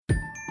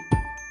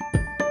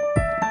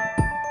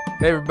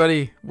Hey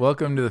everybody,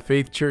 welcome to the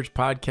Faith Church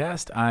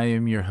Podcast. I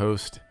am your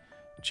host,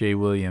 Jay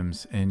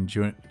Williams, and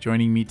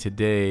joining me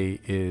today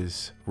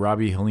is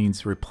Robbie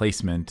Helene's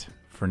replacement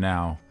for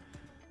now.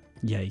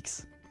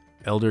 Yikes.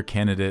 Elder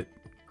candidate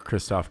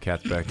Christoph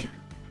Katzbeck.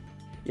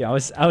 Yeah,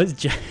 I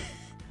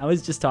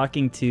was just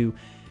talking to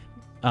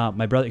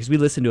my brother, because we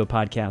listened to a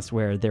podcast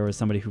where there was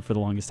somebody who for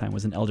the longest time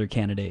was an elder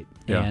candidate.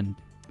 Yeah. And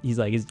he's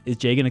like, is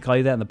Jay going to call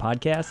you that in the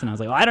podcast? And I was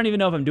like, well, I don't even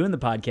know if I'm doing the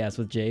podcast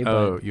with Jay. But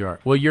Oh, you are.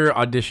 Well, you're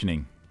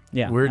auditioning.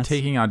 yeah, We're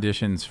taking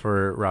auditions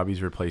for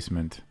Robbie's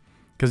replacement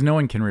because no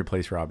one can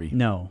replace Robbie.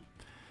 No.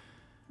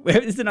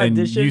 It's an And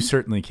audition. you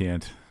certainly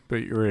can't, but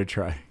you're going to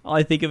try. All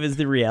I think of is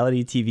the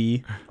reality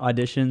TV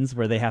auditions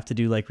where they have to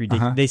do like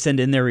they send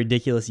in their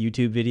ridiculous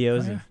YouTube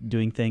videos of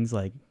doing things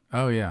like,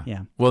 Oh, yeah.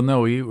 yeah. Well,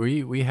 no,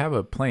 we have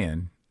a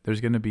plan.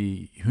 There's going to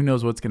be, who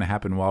knows what's going to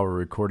happen while we're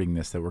recording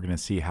this, that we're going to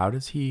see how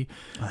does he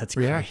Oh, that's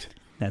react great.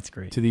 That's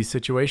great. to these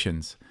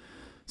situations.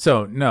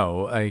 So,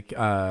 no, like,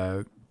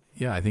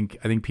 yeah, I think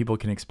people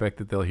can expect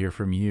that they'll hear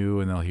from you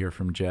and they'll hear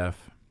from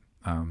Jeff.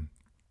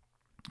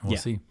 We'll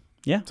see.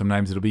 Yeah.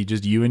 Sometimes it'll be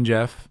just you and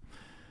Jeff.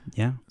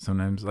 Yeah.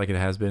 Sometimes like it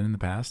has been in the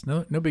past.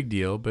 No big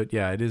deal. But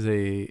yeah,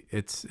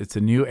 it's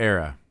a new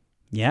era.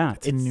 Yeah,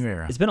 It's a new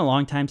era. It's been a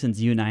long time since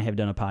you and I have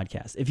done a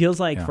podcast. It feels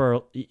like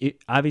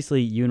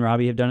obviously you and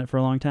Robbie have done it for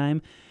a long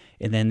time,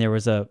 and then there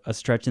was a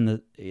stretch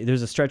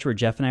where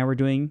Jeff and I were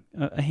doing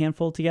a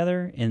handful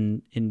together,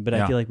 but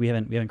I feel like we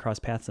haven't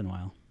crossed paths in a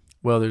while.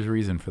 Well, there's a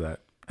reason for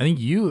that. I think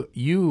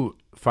you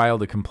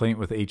filed a complaint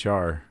with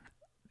HR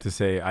to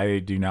say I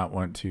do not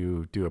want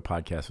to do a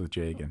podcast with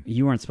Jay again.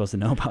 You weren't supposed to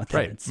know about that,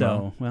 Right.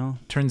 so well.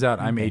 Turns out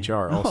I'm Okay.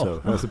 HR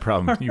also. Oh. That's the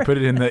problem. You put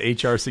it in the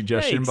HR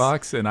suggestion Yikes.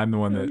 box, and I'm the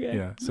one that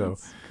Okay. So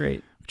That's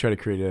great. we try to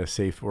create a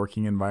safe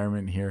working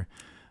environment here.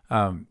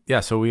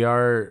 So we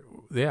are.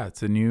 Yeah,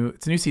 it's a new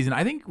season.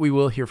 I think we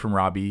will hear from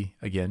Robbie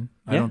again.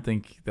 I Yeah. don't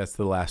think that's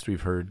the last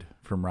we've heard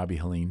from Robbie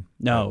Helene.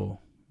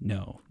 No,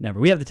 never.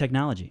 We have the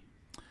technology.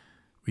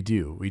 We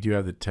do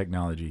have the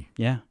technology.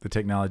 Yeah, The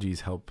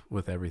technologies help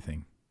with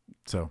everything.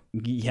 So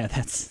yeah.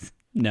 That's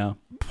no.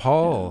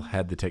 Paul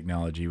had the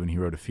technology when he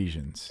wrote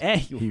Ephesians. Hey,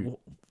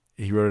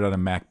 He wrote it on a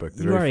MacBook.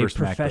 The you very are a first MacBook.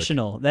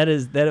 professional. That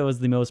was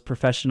the most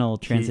professional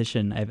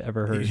transition I've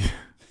ever heard.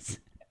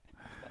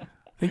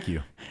 Thank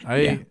you.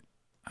 Yeah.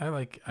 I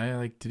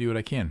like to do what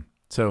I can.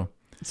 So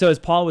So as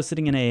Paul was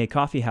sitting in a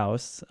coffee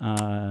house,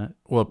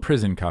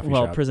 prison coffee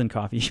shop. prison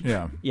coffee,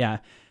 Yeah. yeah,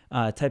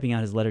 typing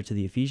out his letter to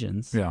the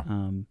Ephesians. Yeah.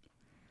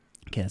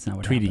 Okay, that's not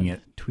what Tweeting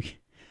happened.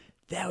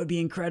 That would be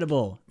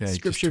incredible. Yeah, he just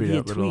Scripture tweeted via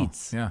out little-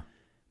 tweets. Yeah.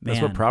 That's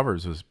Man. what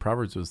Proverbs was.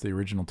 Proverbs was the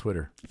original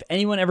Twitter. If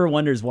anyone ever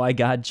wonders why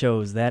God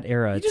chose that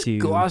era You just to,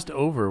 glossed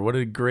over what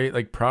a great,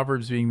 like,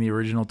 Proverbs being the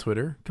original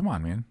Twitter. Come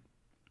on, man.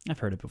 I've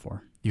heard it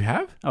before. You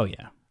have? Oh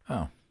yeah,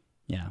 Oh.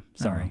 yeah.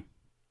 Sorry.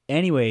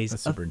 Anyways,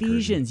 That's super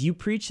Ephesians. You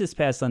preached this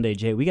past Sunday,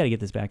 Jay. We got to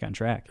get this back on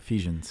track.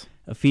 Ephesians.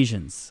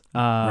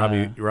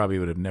 Robbie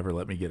would have never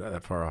let me get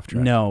that far off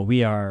track. No,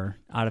 we are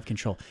out of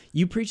control.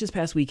 You preached this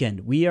past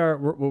weekend. We're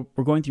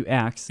going through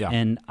Acts, Yeah.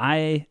 and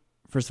I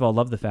first of all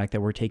love the fact that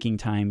we're taking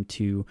time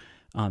to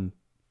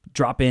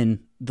drop in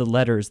the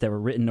letters that were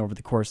written over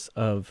the course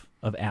of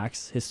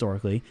Acts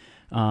historically.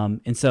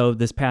 And so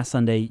this past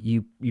Sunday,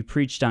 you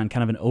preached on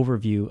kind of an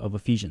overview of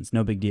Ephesians.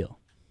 No big deal.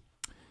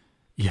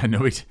 Yeah,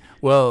 no.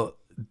 Well,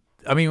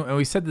 I mean,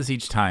 we said this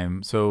each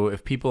time. So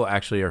if people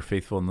actually are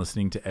faithful in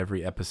listening to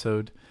every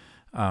episode,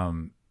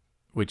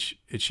 which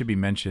it should be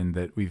mentioned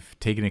that we've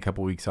taken a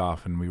couple weeks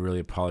off, and we really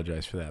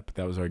apologize for that. But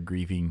that was our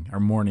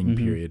mourning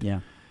period. Yeah.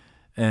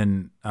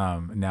 And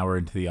now we're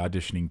into the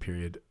auditioning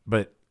period.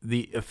 But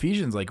the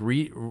Ephesians, like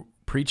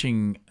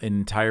preaching an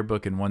entire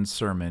book in one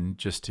sermon,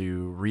 just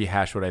to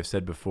rehash what I've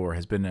said before,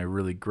 has been a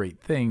really great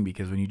thing,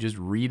 because when you just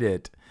read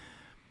it,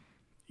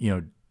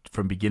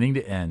 from beginning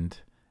to end,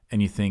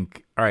 and you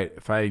think, all right,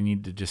 if I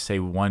need to just say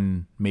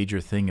one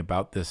major thing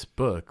about this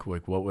book,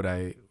 like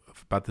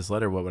about this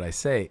letter, what would I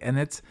say? And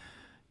it's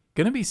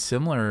going to be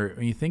similar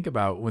when you think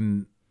about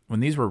when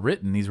these were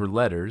written. These were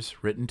letters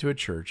written to a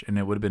church, and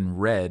it would have been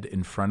read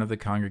in front of the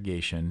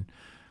congregation.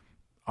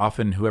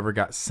 Often whoever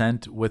got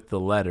sent with the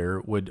letter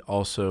would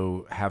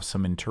also have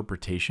some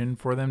interpretation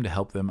for them to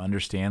help them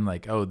understand,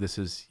 like, oh, this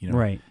is,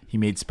 Right. he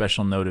made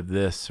special note of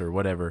this or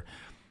whatever.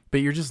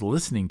 But you're just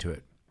listening to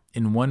it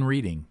in one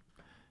reading.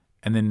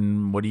 And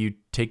then what do you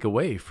take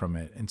away from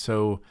it? And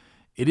so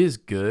it is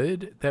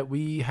good that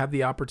we have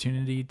the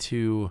opportunity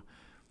to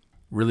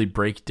really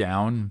break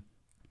down.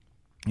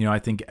 I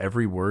think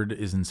every word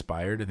is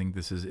inspired. I think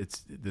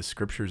the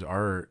scriptures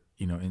are,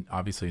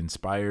 obviously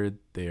inspired.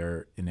 They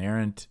are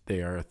inerrant.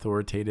 They are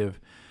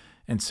authoritative.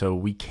 And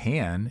so it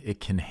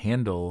can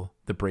handle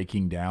the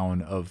breaking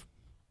down of,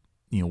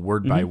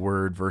 word by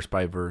word, verse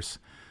by verse.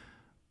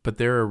 But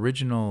the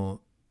original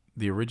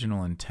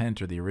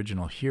intent, or the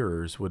original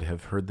hearers, would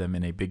have heard them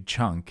in a big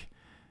chunk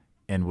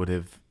and would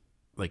have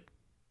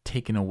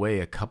taken away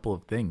a couple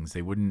of things.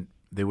 They wouldn't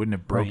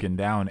have broken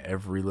down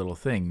every little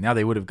thing. Now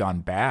they would have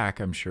gone back,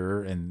 I'm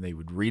sure, and they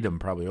would read them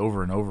probably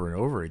over and over and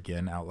over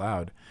again out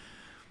loud.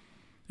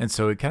 And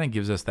so it kind of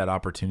gives us that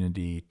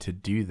opportunity to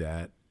do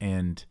that.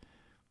 And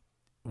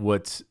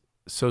what's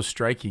so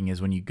striking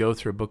is when you go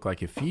through a book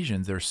like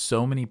Ephesians, there's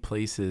so many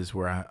places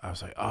where I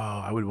was like, oh,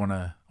 I want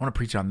to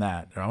preach on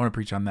that, or I want to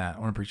preach on that, I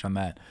want to preach on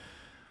that.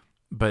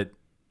 But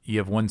you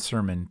have one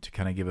sermon to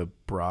kind of give a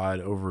broad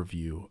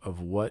overview of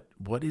what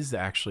is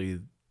actually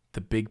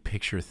the big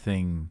picture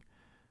thing.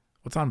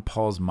 What's on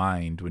Paul's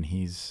mind when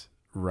he's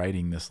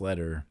writing this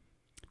letter?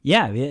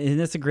 Yeah, and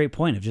that's a great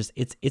point of just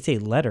it's a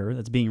letter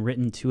that's being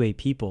written to a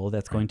people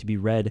that's going to be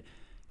read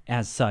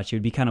as such. It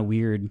would be kind of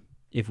weird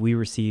if we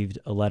received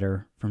a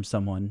letter from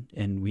someone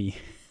and we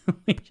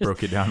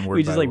broke it down word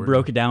we just by like word.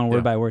 broke it down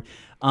word by word.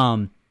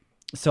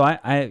 So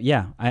I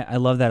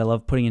love that. I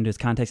love putting it into its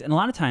context. And a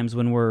lot of times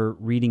when we're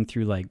reading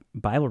through like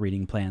Bible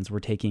reading plans, we're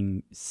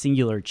taking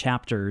singular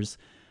chapters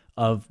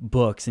of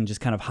books and just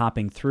kind of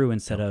hopping through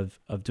instead of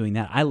doing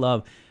that. I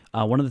love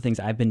one of the things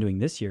I've been doing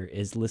this year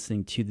is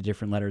listening to the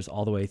different letters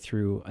all the way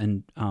through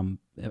and on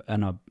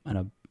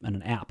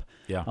an app.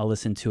 Yeah. I'll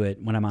listen to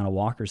it when I'm on a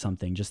walk or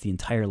something, just the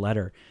entire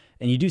letter.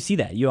 And you do see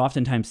that. You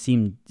oftentimes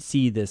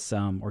see this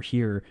or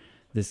hear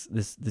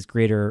this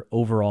greater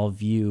overall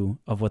view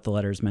of what the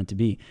letter is meant to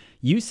be.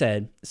 You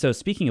said, so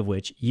speaking of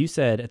which, you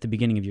said at the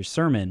beginning of your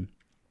sermon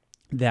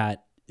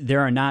that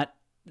there are not,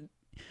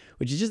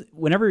 which is just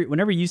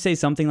whenever you say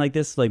something like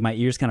this, like my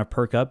ears kind of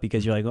perk up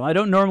because you're like, well, I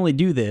don't normally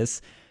do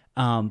this.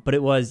 But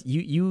it was,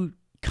 you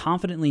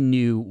confidently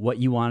knew what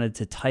you wanted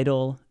to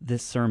title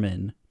this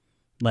sermon,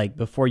 like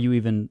before you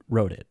even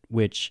wrote it,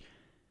 which,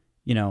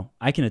 you know,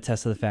 I can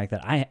attest to the fact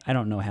that I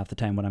don't know half the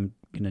time what I'm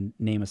going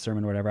to name a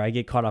sermon or whatever. I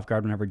get caught off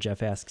guard whenever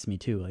Jeff asks me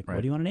too, like, what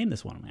do you want to name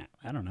this one? I'm like,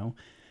 I don't know.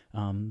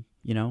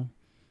 You know,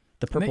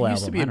 the Purple Album. That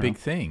used to be a big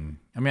thing.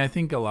 I mean, I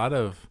think a lot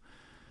of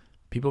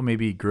people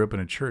maybe grew up in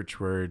a church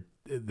where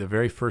the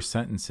very first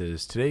sentence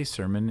is, today's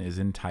sermon is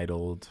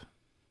entitled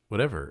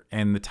whatever,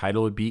 and the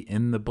title would be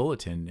in the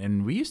bulletin.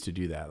 And we used to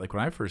do that. Like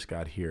when I first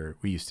got here,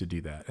 we used to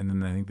do that. And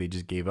then I think they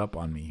just gave up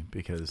on me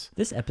because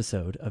this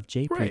episode of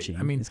Jay Preaching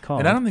is called.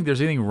 And I don't think there's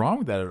anything wrong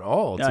with that at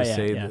all to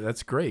say yeah.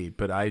 that's great.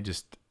 But I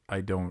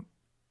don't.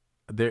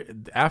 There,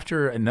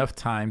 after enough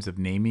times of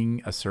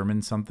naming a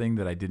sermon something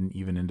that I didn't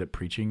even end up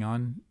preaching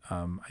on,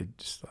 I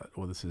just thought,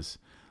 well,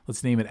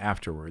 let's name it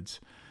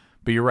afterwards.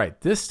 But you're right,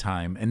 this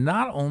time, and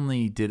not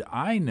only did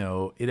I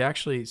know it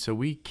actually, so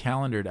we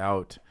calendared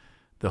out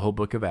the whole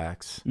book of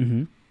Acts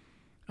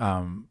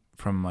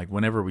from like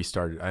whenever we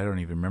started. I don't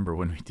even remember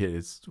when we did.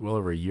 It's well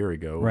over a year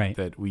ago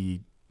that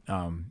we,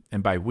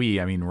 and by we,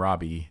 I mean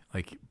Robbie,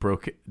 like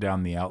broke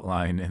down the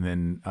outline, and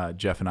then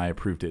Jeff and I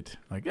approved it.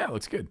 Like, yeah, it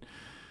looks good.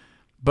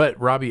 But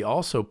Robbie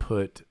also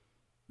put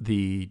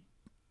the,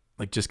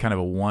 like just kind of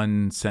a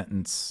one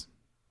sentence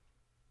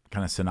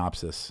kind of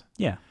synopsis.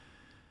 Yeah.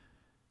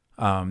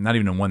 Not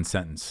even in one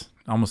sentence,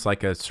 almost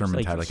like a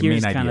sermon title, like a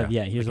main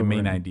idea. Here's like what a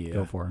main idea.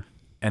 Go for.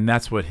 And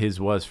that's what his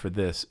was for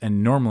this.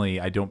 And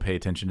normally I don't pay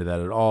attention to that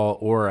at all,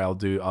 or I'll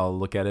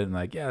look at it and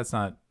like, yeah, it's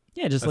not.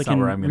 Yeah, just like in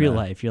real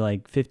life, you're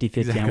like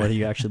 50-50 on whether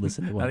you actually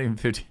listen to one. Not even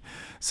 50.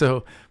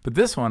 So, but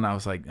this one I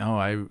was like, no,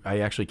 I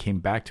actually came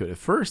back to it. At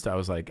first I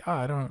was like, oh,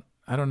 I don't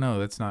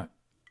know.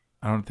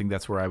 I don't think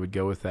that's where I would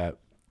go with that.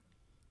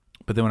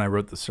 But then when I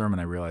wrote the sermon,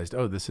 I realized,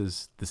 oh, this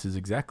is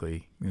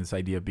exactly this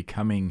idea of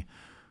becoming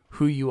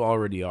who you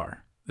already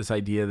are. This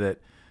idea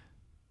that,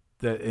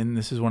 and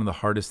this is one of the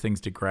hardest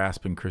things to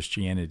grasp in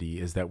Christianity,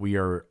 is that we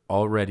are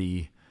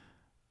already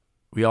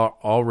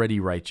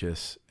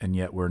righteous, and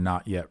yet we're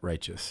not yet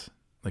righteous.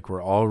 Like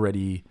we're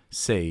already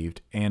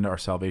saved and our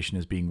salvation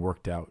is being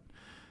worked out.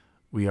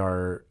 We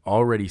are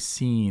already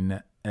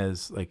seen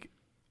as like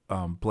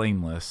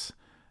blameless,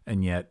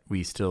 and yet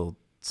we still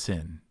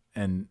sin.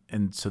 And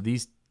so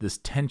this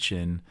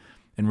tension,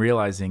 and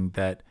realizing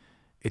that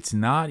it's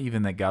not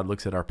even that God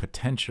looks at our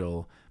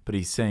potential, but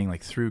he's saying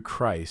like through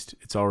Christ,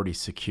 it's already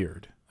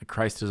secured. Like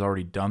Christ has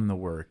already done the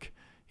work.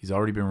 He's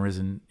already been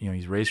risen,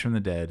 he's raised from the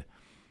dead,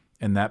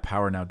 and that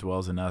power now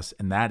dwells in us,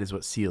 and that is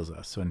what seals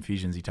us. So in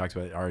Ephesians, he talks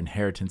about our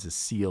inheritance is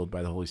sealed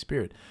by the Holy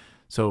Spirit.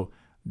 So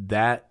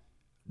that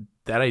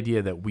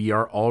idea that we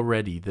are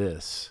already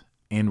this,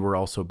 and we're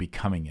also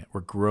becoming it.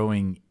 We're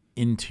growing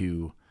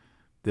into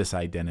this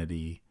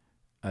identity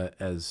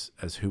as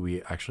who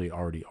we actually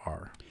already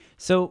are.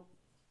 So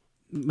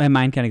my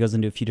mind kind of goes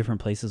into a few different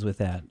places with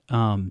that.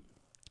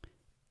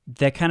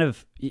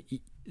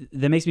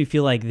 That makes me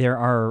feel like there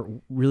are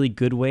really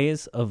good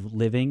ways of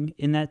living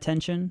in that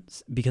tension,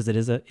 because it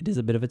is a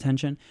bit of a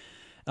tension.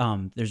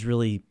 There's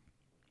really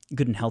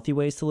good and healthy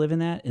ways to live in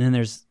that, and then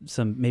there's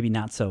some maybe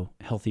not so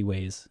healthy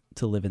ways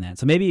to live in that.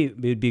 So maybe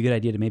it would be a good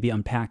idea to maybe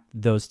unpack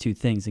those two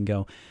things and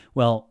go,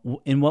 well,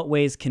 in what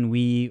ways can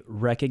we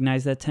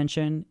recognize that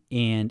tension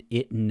and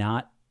it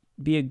not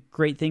be a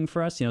great thing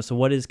for us? So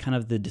what is kind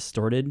of the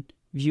distorted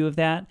view of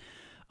that?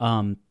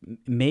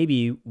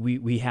 Maybe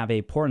we have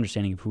a poor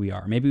understanding of who we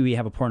are. Maybe we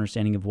have a poor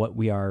understanding of what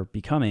we are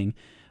becoming.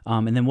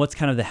 And then what's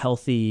kind of the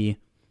healthy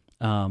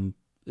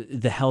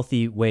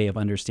way of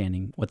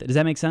understanding what that, does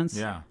that make sense?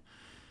 Yeah.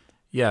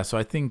 Yeah. So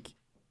I think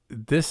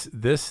this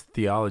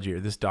theology or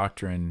this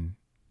doctrine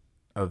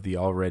of the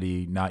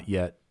already, not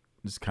yet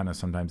is kind of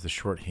sometimes the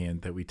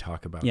shorthand that we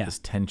talk about. Yeah. This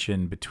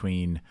tension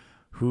between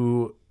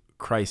who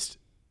Christ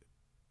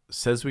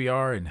says we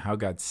are and how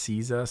God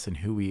sees us and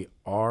who we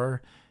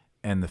are,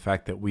 and the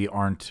fact that we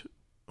aren't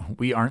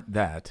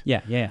that.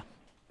 Yeah.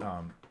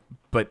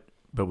 But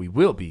we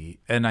will be.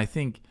 And I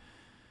think,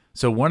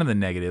 so one of the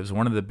negatives,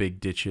 one of the big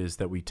ditches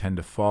that we tend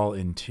to fall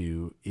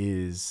into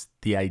is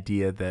the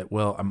idea that,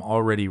 well, I'm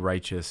already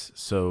righteous,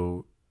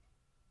 so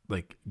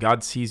like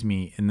God sees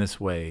me in this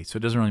way, so it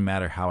doesn't really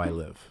matter how I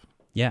live.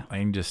 Yeah.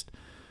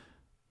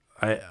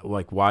 I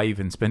like, why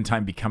even spend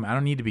time become? I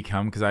don't need to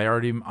become, because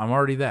I'm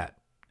already that.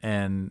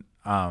 And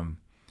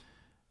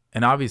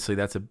obviously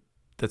that's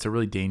a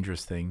really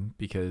dangerous thing,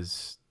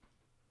 because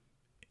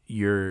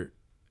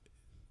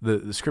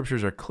the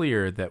scriptures are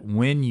clear that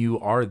when you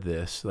are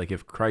this, like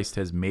if Christ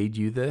has made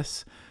you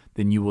this,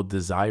 then you will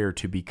desire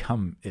to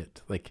become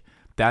it. Like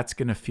that's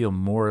going to feel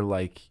more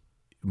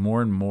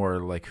and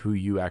more like who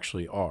you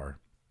actually are.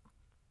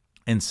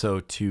 And so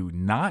to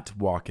not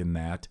walk in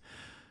that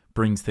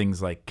brings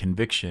things like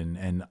conviction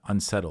and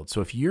unsettled.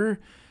 So if you're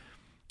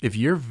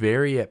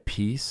very at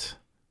peace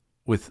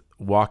with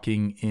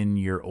walking in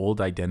your old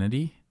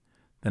identity,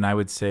 then I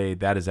would say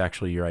that is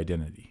actually your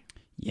identity.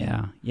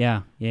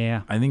 Yeah.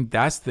 I think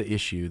that's the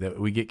issue that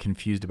we get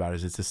confused about,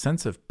 is it's a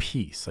sense of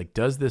peace. Like,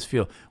 does this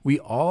feel, we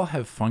all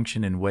have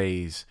functioned in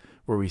ways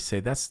where we say,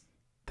 that's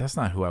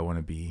not who I want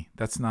to be.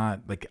 That's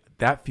not, like,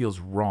 that feels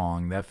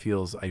wrong. That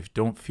feels, I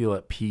don't feel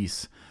at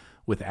peace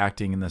with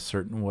acting in a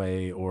certain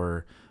way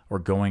or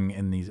going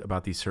in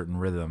about these certain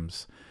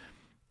rhythms.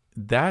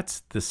 That's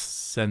the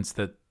sense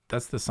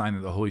that's the sign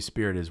that the Holy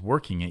Spirit is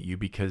working at you,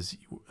 because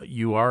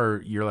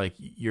you're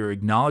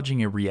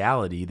acknowledging a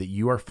reality that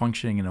you are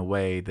functioning in a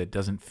way that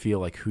doesn't feel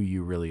like who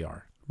you really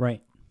are.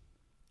 Right.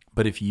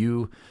 But if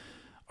you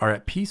are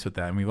at peace with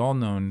that, and we've all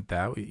known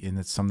that, and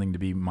it's something to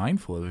be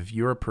mindful of. If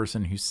you're a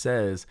person who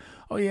says,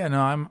 "Oh yeah,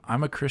 no,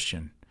 I'm a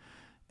Christian,"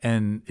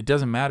 and it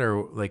doesn't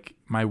matter, like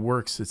my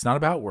works, it's not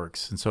about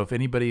works. And so if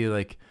anybody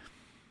like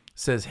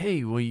says,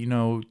 "Hey,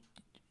 well,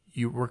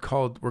 we're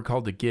called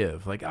to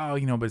give," like,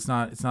 "Oh, but it's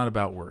not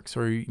about works,"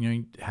 or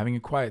having a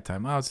quiet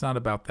time, "Oh, it's not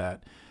about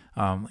that."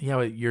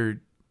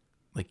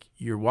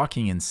 You're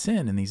walking in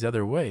sin in these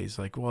other ways.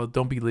 Like, well,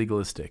 don't be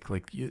legalistic.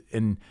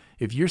 And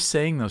if you're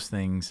saying those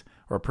things,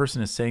 or a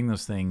person is saying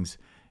those things,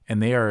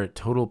 and they are at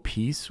total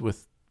peace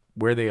with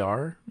where they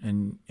are,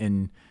 and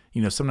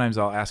sometimes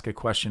I'll ask a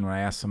question when I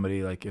ask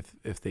somebody like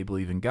if they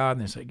believe in God,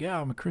 and they're like, "Yeah,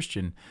 I'm a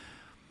Christian,"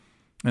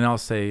 and I'll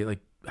say,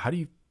 like, "How do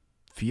you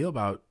feel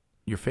about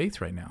your faith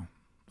right now?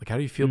 Like, how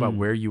do you feel about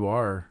where you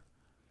are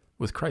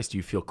with Christ? Do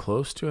you feel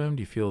close to him?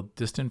 Do you feel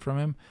distant from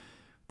him?"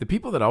 The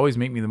people that always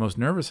make me the most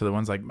nervous are the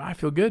ones like, "I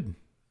feel good.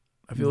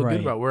 I feel good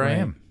about where I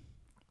am."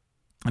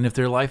 And if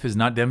their life is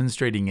not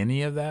demonstrating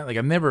any of that, like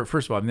I've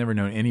never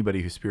known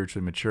anybody who's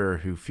spiritually mature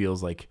who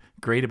feels like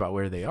great about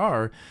where they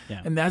are.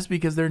 Yeah. And that's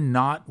because they're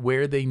not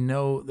where they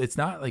know. It's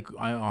not like,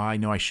 I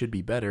know I should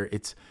be better.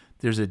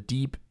 There's a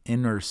deep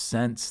inner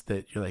sense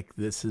that you're like,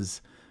 this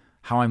is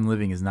how I'm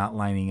living is not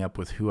lining up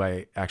with who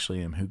I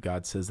actually am, who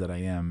God says that I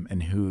am,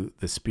 and who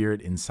the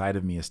Spirit inside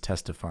of me is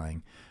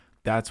testifying.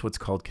 That's what's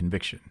called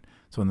conviction.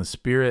 So when the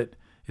Spirit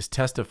is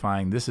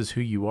testifying, this is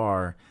who you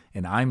are,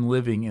 and I'm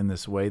living in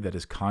this way that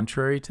is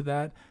contrary to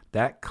that,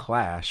 that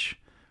clash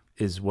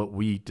is what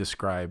we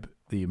describe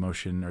the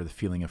emotion or the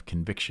feeling of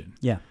conviction.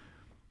 Yeah.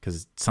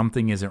 Because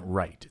something isn't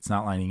right. It's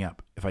not lining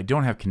up. If I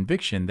don't have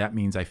conviction, that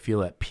means I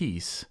feel at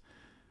peace.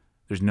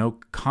 There's no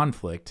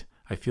conflict.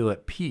 I feel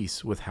at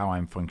peace with how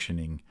I'm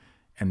functioning,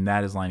 and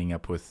that is lining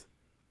up with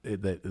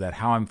that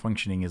how I'm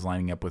functioning is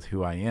lining up with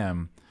who I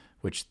am,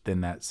 which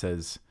then that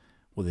says,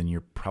 well, then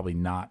you're probably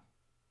not,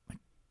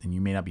 then you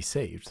may not be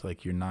saved.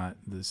 Like you're not,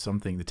 there's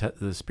something,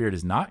 the Spirit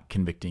is not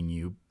convicting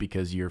you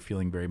because you're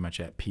feeling very much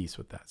at peace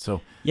with that.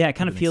 So yeah, it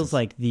kind of feels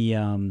like the,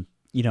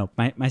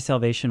 my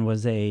salvation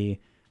was a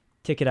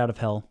ticket out of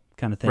hell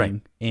kind of thing.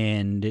 Right.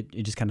 And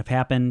it just kind of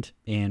happened,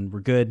 and we're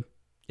good,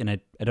 and I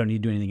don't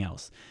need to do anything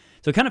else.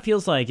 So it kind of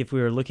feels like if we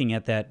were looking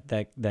at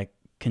that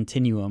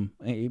continuum,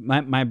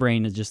 my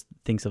brain just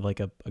thinks of like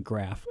a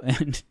graph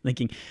and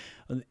thinking,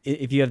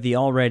 if you have the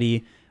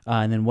already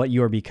and then what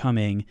you're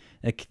becoming,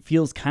 it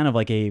feels kind of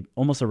like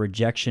almost a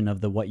rejection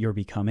of the what you're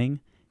becoming,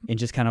 and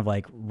just kind of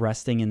like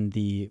resting in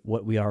the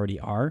what we already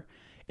are.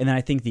 And then I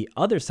think the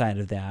other side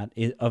of that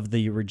of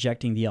the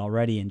rejecting the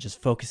already and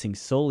just focusing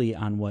solely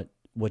on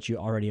what you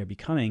already are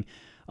becoming.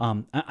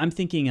 I'm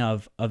thinking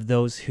of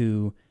those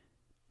who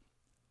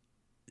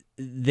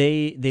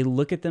they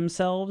look at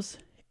themselves,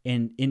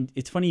 and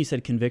it's funny you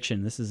said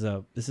conviction. This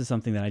is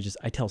something that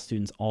I tell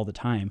students all the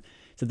time.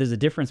 So there's a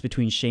difference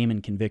between shame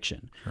and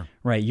conviction, sure.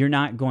 Right? You're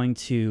not going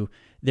to,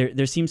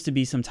 there seems to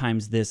be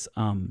sometimes this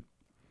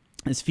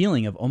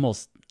feeling of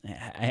almost,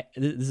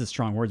 this is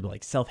strong words, but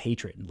like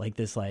self-hatred, like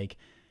this, like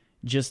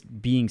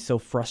just being so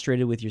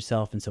frustrated with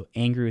yourself and so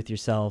angry with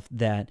yourself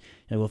that,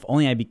 well, if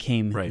only I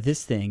became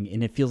this thing,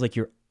 and it feels like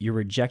you're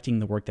rejecting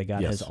the work that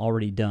God has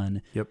already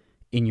done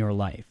in your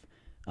life.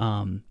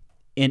 And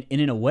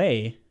in a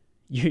way,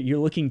 you're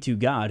looking to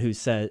God who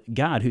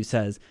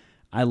says,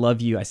 I love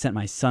you. I sent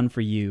my son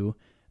for you.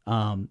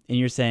 And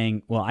you're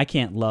saying, well, I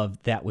can't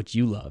love that which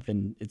you love.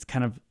 And it's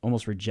kind of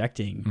almost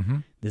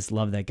rejecting this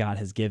love that God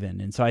has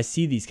given. And so I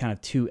see these kind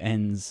of two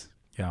ends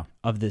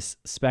of this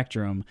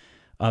spectrum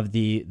of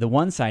the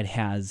one side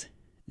has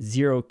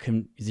zero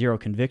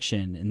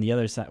conviction, and the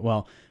other side,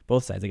 well,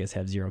 both sides, I guess,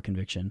 have zero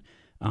conviction,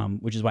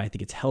 which is why I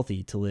think it's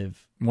healthy to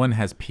live. One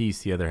has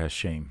peace, the other has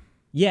shame.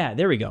 Yeah,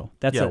 there we go.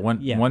 That's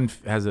one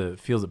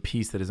feels a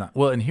peace that is not.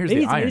 Well, and here's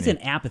maybe the irony. Maybe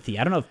it's an apathy.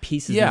 I don't know if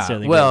peace is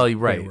necessarily. Well,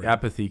 right.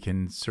 Apathy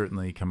can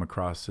certainly come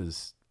across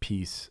as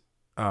peace.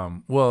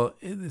 Well,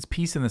 it's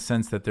peace in the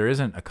sense that there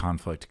isn't a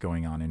conflict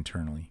going on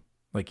internally.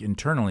 Like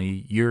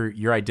internally,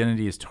 your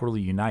identity is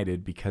totally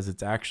united because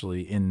it's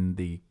actually in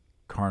the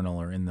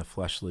carnal or in the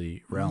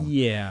fleshly realm.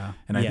 Yeah.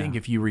 And I think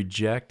if you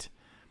reject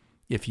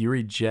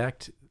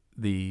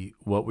the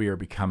what we are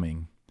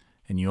becoming,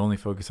 and you only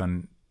focus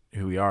on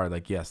who we are,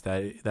 like, yes,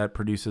 that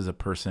produces a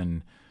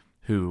person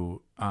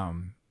who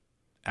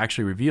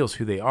actually reveals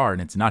who they are,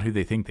 and it's not who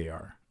they think they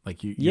are.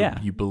 Like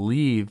you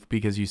believe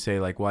because you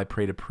say, like, well, I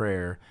prayed a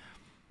prayer,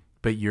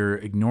 but you're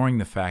ignoring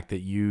the fact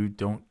that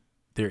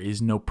there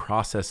is no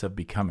process of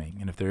becoming.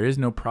 And if there is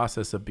no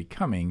process of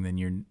becoming, then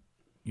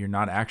you're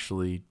not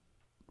actually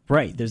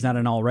right. There's not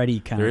an already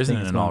kind there of thing.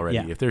 There isn't an already.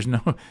 Yeah. If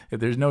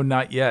there's no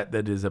not yet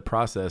that is a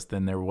process,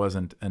 then there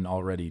wasn't an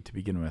already to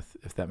begin with,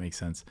 if that makes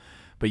sense.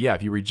 But yeah,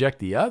 if you reject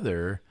the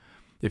other,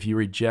 if you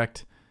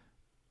reject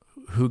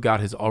who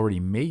God has already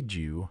made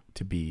you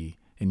to be,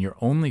 and you're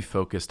only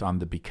focused on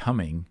the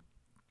becoming,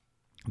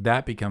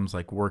 that becomes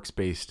like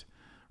works-based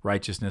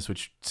righteousness,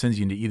 which sends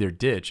you into either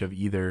ditch of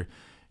either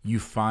you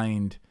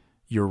find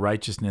your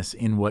righteousness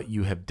in what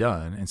you have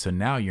done, and so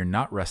now you're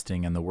not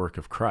resting in the work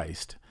of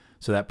Christ.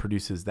 So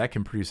that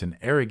can produce an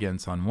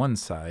arrogance on one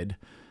side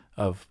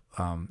of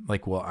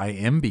like, well, I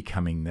am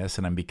becoming this,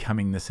 and I'm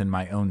becoming this in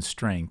my own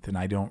strength, and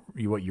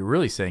what you're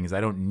really saying is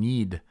I don't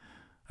need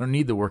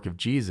the work of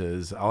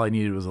Jesus. All I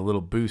needed was a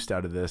little boost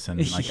out of this,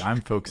 and like I'm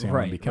focusing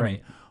on becoming.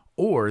 Right.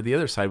 Or the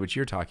other side, which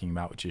you're talking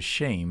about, which is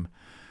shame,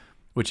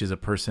 which is a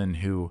person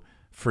who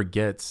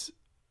forgets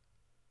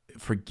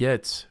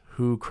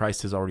who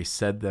Christ has already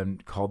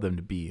called them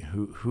to be,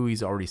 who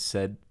he's already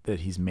said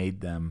that he's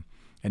made them,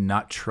 and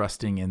not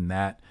trusting in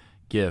that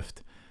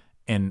gift,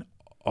 and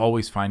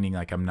always finding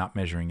like I'm not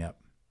measuring up.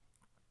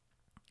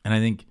 And I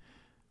think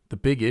the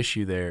big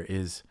issue there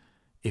is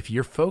if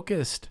you're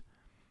focusing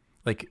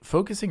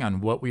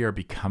on what we are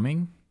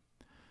becoming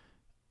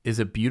is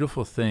a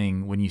beautiful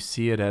thing when you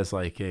see it as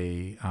like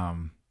a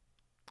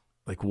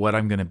like what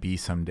I'm going to be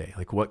someday,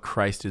 like what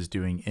Christ is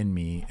doing in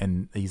me,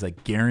 and he's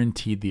like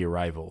guaranteed the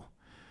arrival.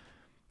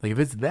 Like if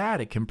it's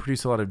that, it can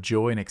produce a lot of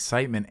joy and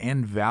excitement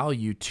and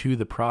value to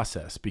the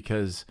process,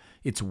 because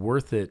it's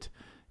worth it.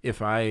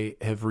 If I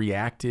have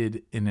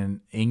reacted in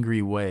an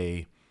angry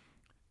way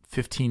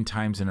 15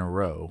 times in a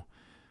row,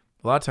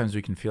 a lot of times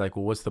we can feel like,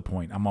 well, what's the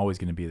point? I'm always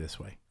going to be this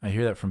way. I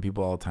hear that from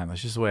people all the time.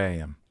 That's just the way I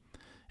am.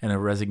 And a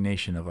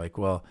resignation of like,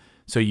 well,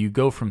 so you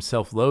go from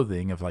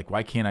self-loathing of like,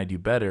 why can't I do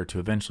better, to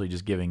eventually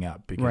just giving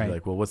up, because you're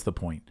like, well, what's the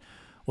point?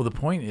 Well, the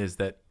point is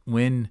that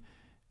when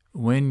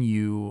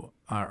you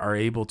are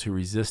able to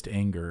resist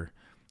anger,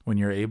 when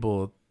you're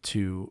able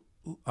to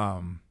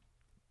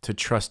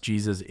trust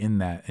Jesus in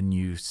that, and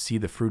you see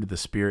the fruit of the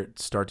Spirit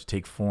start to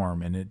take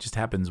form, and it just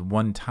happens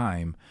one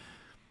time,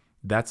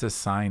 that's a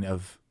sign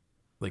of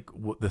like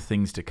the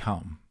things to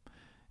come.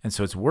 And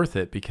so it's worth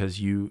it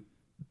because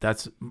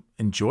that's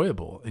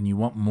enjoyable, and you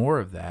want more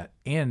of that,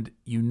 and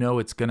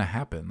it's going to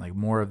happen. Like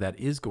more of that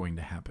is going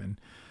to happen,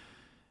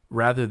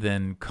 rather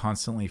than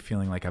constantly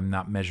feeling like I'm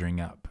not measuring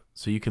up.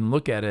 So you can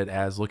look at it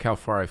as, look how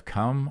far I've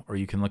come, or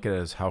you can look at it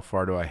as, how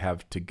far do I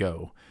have to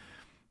go?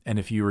 And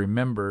if you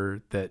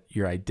remember that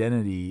your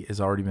identity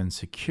has already been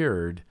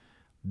secured,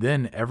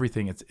 then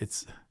everything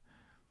it's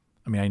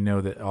I mean, I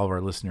know that all of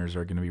our listeners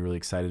are going to be really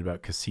excited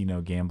about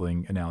casino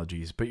gambling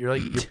analogies, but you're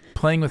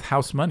playing with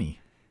house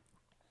money.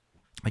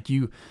 Like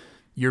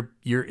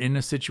you're in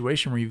a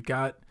situation where you've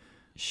got,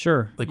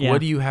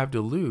 what do you have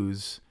to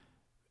lose?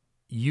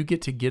 You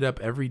get up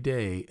every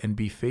day and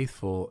be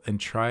faithful and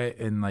try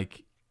and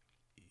like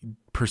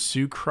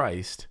pursue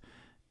Christ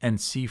and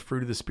see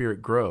fruit of the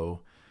Spirit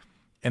grow.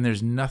 And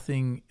there's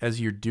nothing,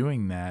 as you're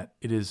doing that,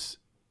 it is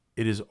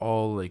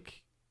all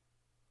like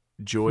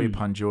joy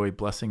upon joy,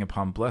 blessing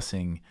upon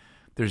blessing.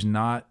 There's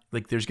not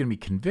like, there's going to be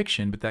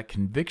conviction, but that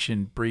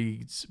conviction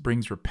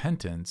brings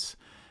repentance.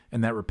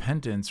 And that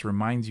repentance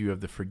reminds you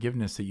of the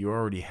forgiveness that you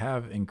already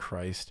have in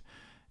Christ,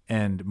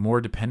 and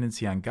more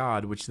dependency on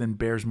God, which then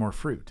bears more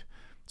fruit.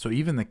 So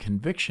even the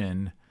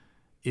conviction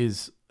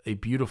is a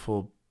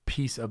beautiful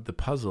piece of the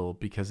puzzle,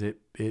 because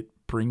it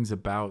brings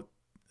about,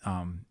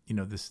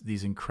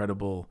 these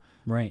incredible,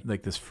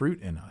 like this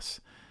fruit in us.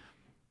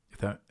 If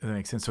that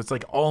makes sense. So it's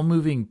like all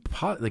moving,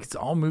 it's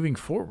all moving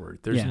forward.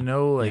 There's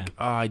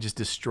I just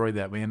destroyed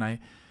that, man.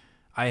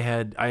 I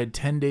had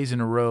 10 days in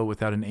a row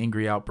without an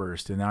angry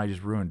outburst, and now I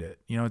just ruined it.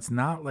 It's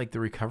not like the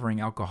recovering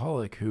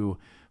alcoholic who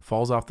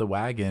falls off the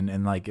wagon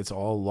and like it's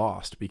all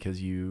lost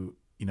because you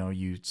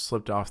you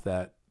slipped off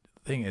that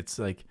thing. It's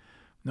like,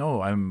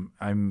 no,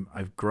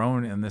 I've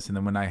grown in this. And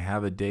then when I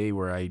have a day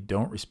where I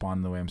don't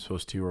respond the way I'm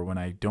supposed to, or when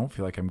I don't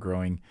feel like I'm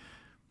growing,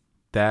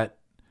 that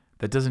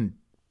doesn't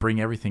bring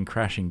everything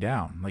crashing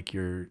down. Like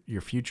your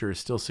future is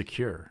still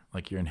secure.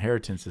 Like your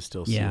inheritance is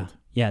still sealed.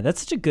 Yeah.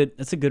 That's a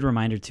good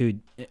reminder too.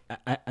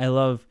 I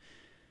love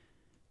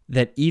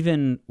that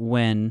even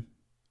when,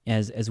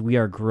 as we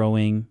are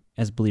growing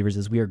as believers,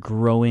 as we are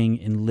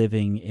growing and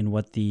living in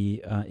what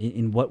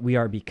in what we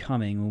are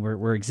becoming,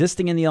 we're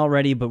existing in the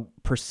already, but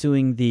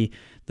pursuing the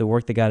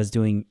work that God is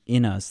doing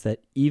in us, that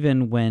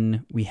even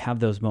when we have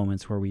those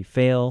moments where we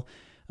fail,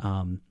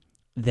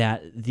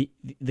 that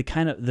the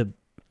kind of the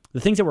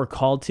things that we're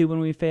called to when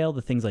we fail,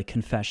 the things like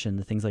confession,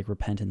 the things like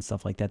repentance,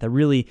 stuff like that, that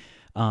really,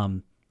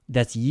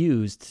 that's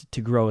used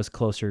to grow us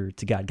closer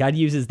to God. God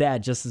uses that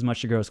just as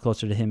much to grow us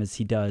closer to Him as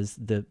He does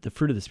the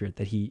fruit of the Spirit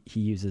that He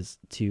uses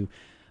to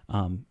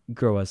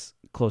grow us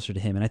closer to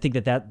Him. And I think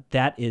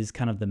that is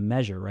kind of the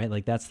measure, right?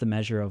 Like that's the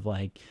measure of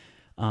like,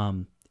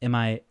 am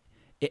I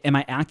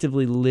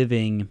actively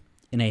living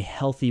in a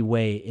healthy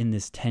way in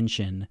this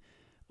tension,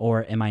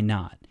 or am I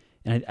not?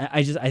 And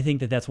I think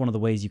that that's one of the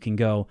ways you can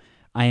go.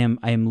 I am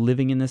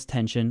living in this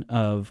tension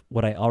of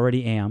what I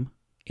already am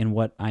and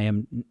what I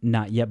am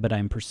not yet, but I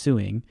am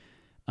pursuing.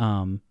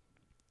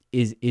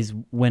 Is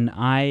when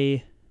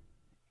I,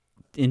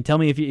 and tell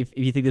me if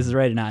you think this is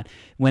right or not.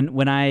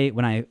 When I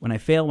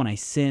fail, when I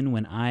sin,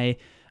 when I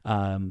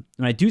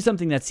do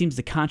something that seems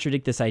to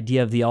contradict this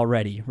idea of the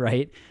already,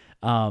 right?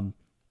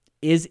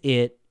 Is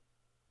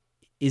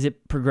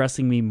it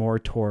progressing me more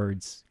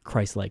towards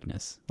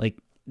Christ-likeness? Like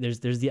there's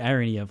the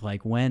irony of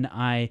like when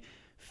I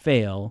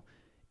fail,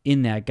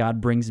 in that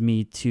God brings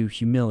me to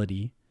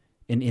humility,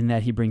 and in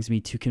that He brings me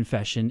to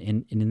confession,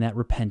 and in that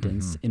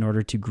repentance, in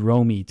order to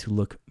grow me to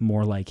look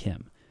more like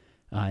Him,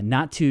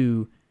 not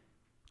to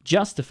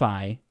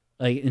justify.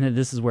 Like, and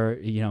this is where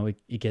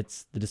it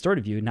gets the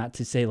distorted view. Not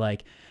to say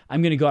like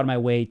I'm going to go out of my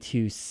way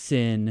to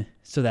sin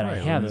so that I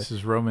have this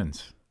is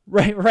Romans.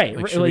 Right.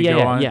 Like, should we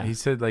go on? He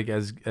said, like,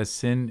 as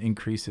sin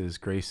increases,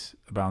 grace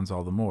abounds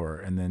all the more.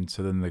 And then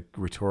the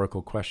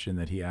rhetorical question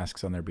that he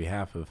asks on their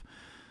behalf of,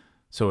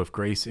 so if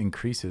grace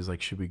increases,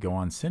 like, should we go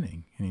on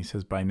sinning? And he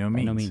says, by no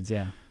means. By no means,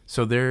 yeah.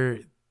 So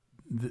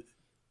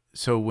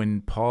so when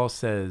Paul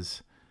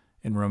says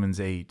in Romans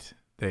 8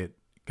 that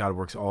God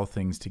works all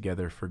things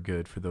together for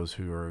good for those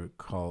who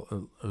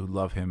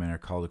love Him and are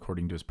called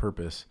according to His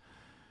purpose,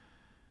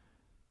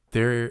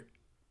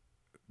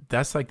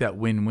 that's like that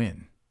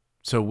win-win.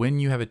 So when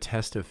you have a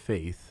test of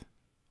faith,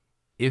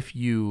 if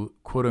you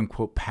quote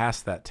unquote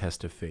pass that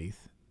test of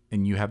faith,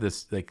 and you have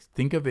this, like,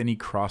 think of any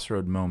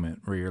crossroad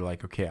moment where you're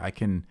like, okay, I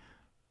can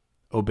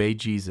obey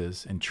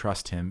Jesus and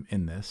trust Him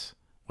in this,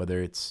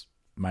 whether it's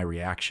my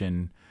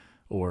reaction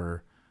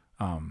or,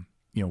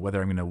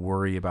 whether I'm going to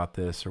worry about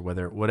this or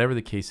whatever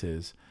the case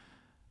is.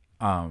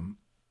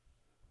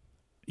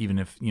 Even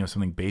if,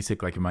 something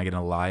basic, like, am I going to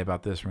lie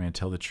about this or am I going to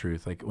tell the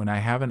truth? Like, when I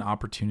have an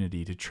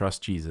opportunity to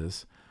trust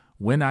Jesus,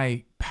 when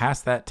I pass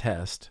that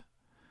test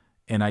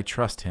and I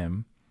trust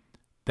Him,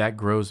 that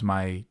grows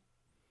my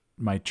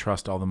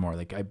trust all the more.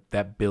 Like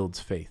that builds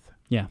faith.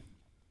 Yeah.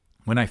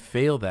 When I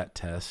fail that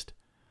test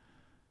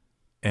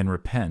and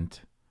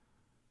repent,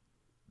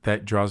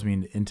 that draws me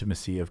into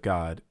intimacy of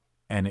God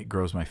and it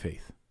grows my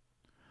faith.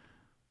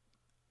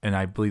 And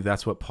I believe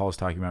that's what Paul's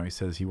talking about when he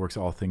says He works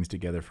all things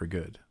together for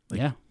good. Like,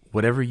 yeah.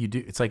 Whatever you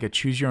do, it's like a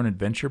choose your own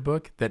adventure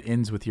book that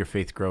ends with your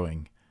faith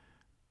growing.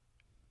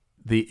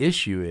 The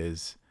issue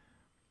is,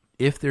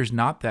 if there's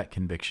not that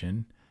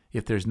conviction,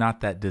 if there's not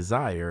that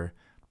desire,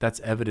 that's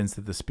evidence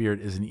that the Spirit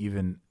isn't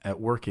even at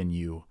work in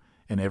you,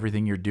 and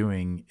everything you're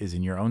doing is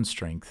in your own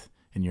strength,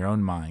 in your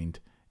own mind,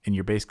 and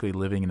you're basically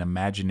living an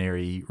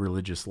imaginary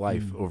religious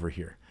life over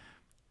here.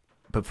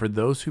 But for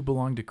those who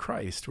belong to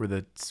Christ, where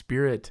the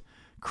Spirit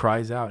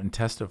cries out and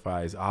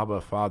testifies,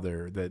 Abba,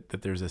 Father,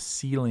 that there's a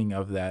sealing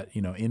of that,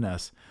 in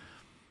us,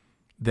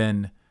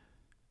 then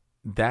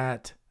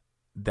that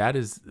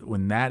is,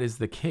 when that is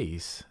the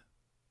case,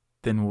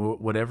 then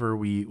whatever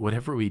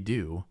we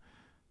do,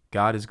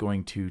 God is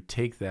going to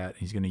take that,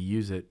 He's going to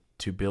use it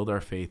to build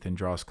our faith and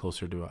draw us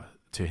closer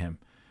to Him.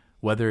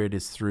 Whether it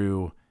is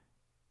through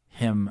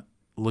Him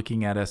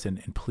looking at us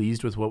and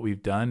pleased with what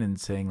we've done and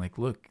saying, like,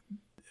 look,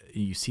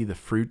 you see the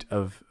fruit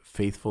of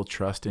faithful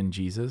trust in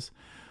Jesus,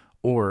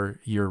 or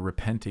you're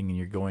repenting and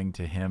you're going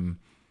to Him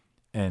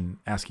and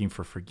asking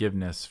for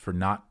forgiveness for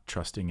not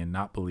trusting and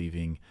not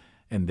believing,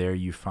 and there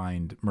you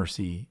find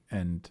mercy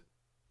and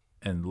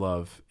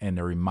love and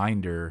a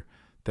reminder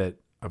that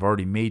I've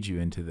already made you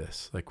into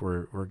this. Like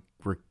we're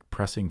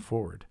pressing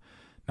forward.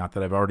 Not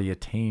that I've already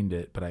attained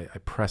it, but I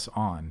press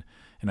on.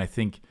 And I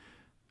think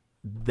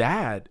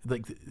that,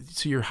 like,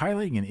 so you're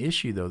highlighting an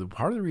issue though. The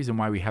part of the reason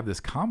why we have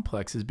this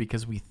complex is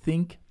because we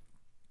think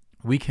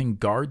we can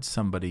guard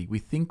somebody. We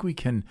think we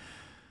can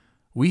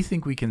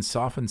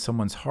soften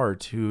someone's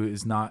heart who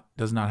does not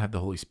have the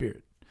Holy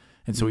Spirit.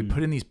 And so we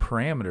put in these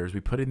parameters,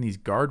 we put in these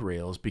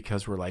guardrails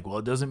because we're like, well,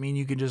 it doesn't mean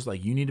you can just,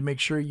 like, you need to make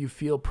sure you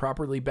feel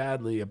properly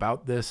badly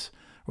about this.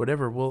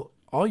 whatever. Well,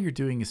 all you're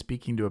doing is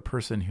speaking to a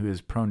person who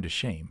is prone to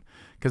shame,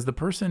 because the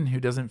person who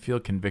doesn't feel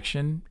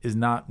conviction is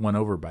not won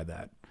over by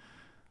that.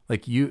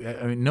 Like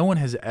no one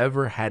has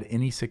ever had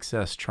any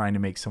success trying to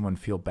make someone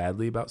feel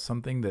badly about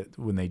something that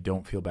when they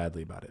don't feel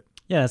badly about it.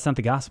 Yeah, that's not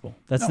the gospel.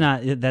 That's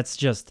not. That's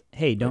just,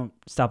 hey, don't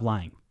stop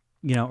lying,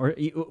 or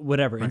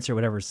whatever. Right. Insert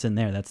whatever sin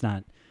there. That's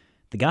not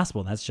the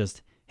gospel. That's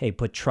just, hey,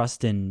 put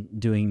trust in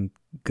doing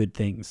good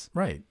things.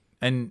 Right.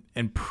 And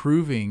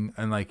proving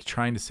and like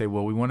trying to say,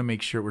 well, we want to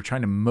make sure we're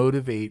trying to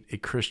motivate a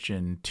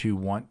Christian to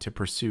want to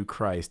pursue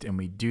Christ, and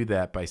we do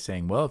that by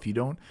saying, well, if you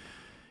don't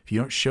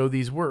show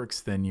these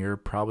works, then you're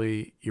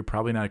probably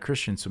not a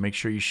Christian. So make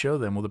sure you show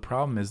them. Well, the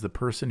problem is the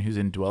person who's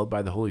indwelled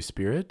by the Holy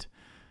Spirit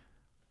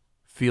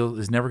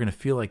is never going to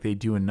feel like they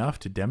do enough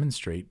to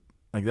demonstrate.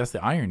 Like, that's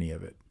the irony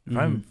of it. If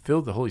I'm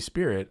filled with the Holy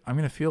Spirit, I'm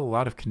going to feel a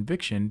lot of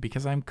conviction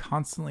because I'm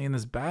constantly in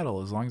this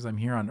battle as long as I'm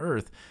here on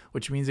earth,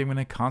 which means I'm going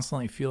to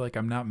constantly feel like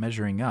I'm not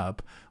measuring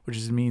up,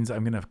 which means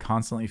I'm going to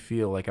constantly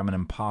feel like I'm an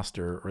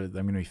imposter, or I'm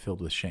going to be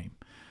filled with shame.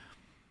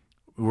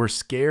 We're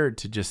scared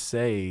to just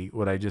say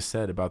what I just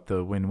said about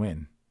the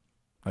win-win.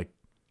 Like,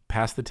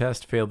 pass the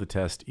test, fail the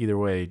test. Either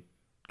way,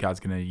 God's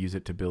going to use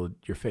it to build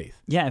your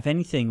faith. Yeah, if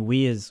anything,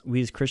 we as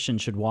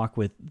Christians should walk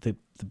with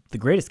the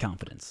greatest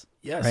confidence.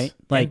 Yes. Right?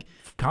 Like,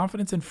 and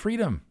confidence and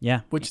freedom.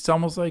 Yeah. Which is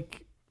almost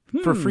like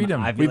for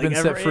freedom. We've been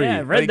set free. Yeah,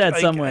 I read that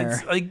somewhere.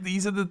 It's like,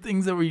 these are the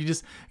things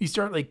that you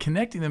start like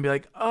connecting them and be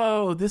like,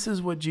 oh, this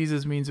is what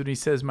Jesus means when he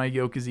says my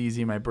yoke is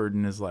easy, my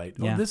burden is light.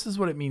 Yeah. Oh, this is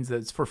what it means that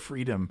it's for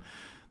freedom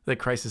that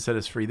Christ has set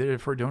us free.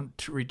 Therefore,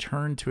 don't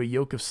return to a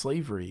yoke of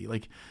slavery.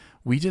 Like,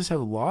 we just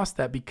have lost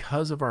that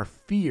because of our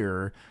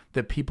fear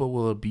that people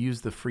will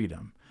abuse the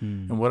freedom.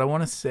 And what I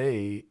want to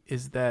say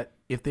is that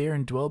if they are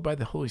indwelled by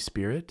the Holy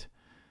Spirit,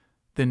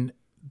 then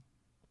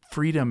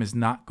freedom is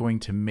not going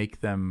to make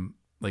them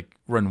like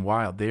run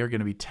wild. They are going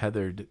to be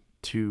tethered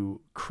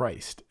to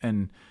Christ,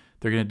 and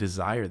they're going to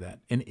desire that.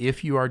 And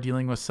if you are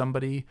dealing with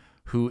somebody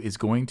who is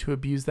going to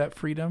abuse that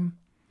freedom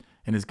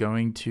and is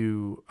going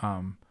to,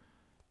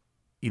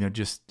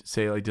 just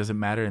say like, doesn't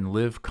matter and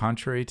live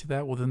contrary to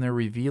that, well, then they're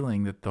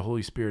revealing that the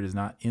Holy Spirit is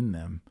not in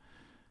them,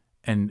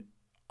 and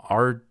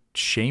our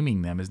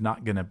shaming them is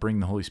not going to bring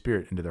the Holy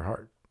Spirit into their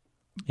heart.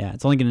 Yeah.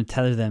 It's only going to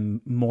tether them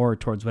more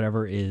towards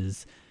whatever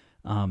is,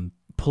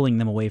 pulling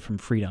them away from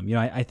freedom.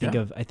 I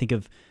think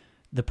of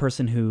the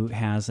person who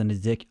has an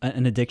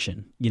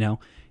addiction, and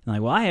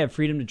like, well, I have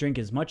freedom to drink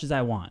as much as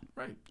I want.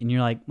 Right. And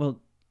you're like, well,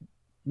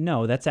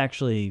 no, that's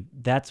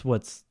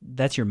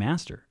your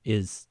master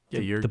is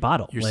the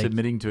bottle. You're like,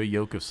 submitting to a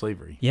yoke of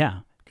slavery. Yeah.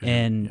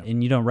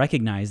 And you don't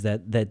recognize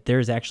that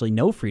there's actually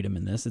no freedom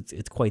in this.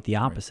 It's quite the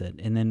opposite.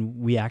 Right. And then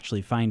we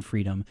actually find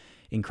freedom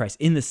in Christ.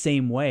 In the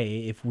same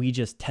way, if we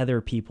just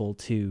tether people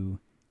to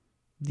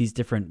these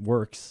different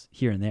works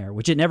here and there,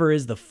 which it never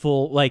is the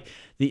full, like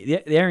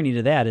the irony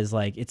to that is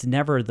like, it's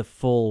never the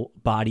full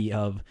body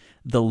of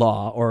the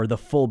law or the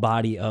full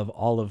body of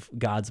all of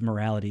God's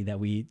morality that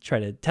we try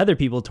to tether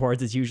people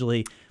towards. It's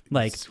usually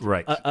like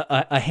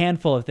a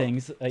handful of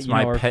things. It's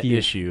my pet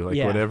issue. Like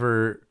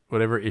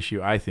whatever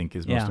issue I think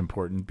is most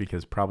important,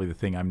 because probably the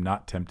thing I'm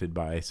not tempted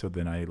by. So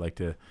then I like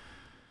to,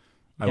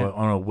 I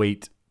want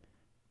to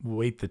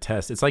wait the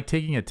test. It's like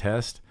taking a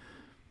test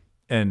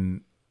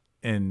and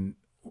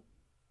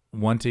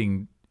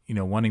wanting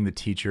the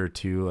teacher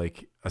to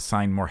like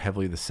assign more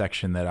heavily the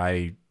section that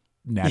I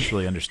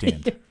naturally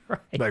understand.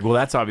 Right. Like, well,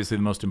 that's obviously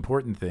the most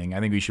important thing. I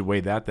think we should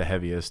weigh that the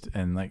heaviest.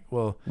 And like,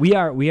 well, we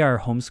are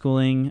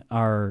homeschooling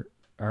our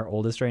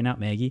oldest right now,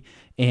 Maggie,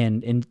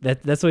 and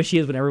that's what she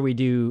is whenever we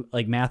do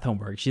like math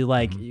homework. She's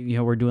like,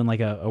 we're doing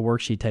like a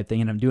worksheet type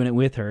thing, and I'm doing it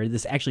with her.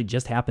 This actually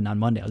just happened on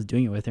Monday. I was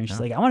doing it with her, and she's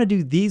like, I want to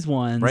do these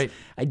ones. Right.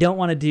 I don't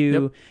want to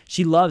do. Yep.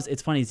 She loves.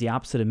 It's funny. It's the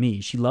opposite of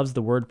me. She loves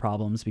the word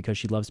problems because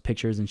she loves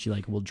pictures, and she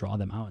like will draw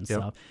them out and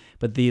stuff.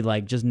 But the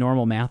like just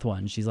normal math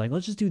ones, she's like,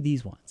 let's just do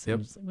these ones. Yep.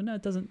 I'm just like, well, no,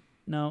 it doesn't.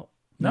 No.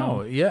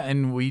 Yeah,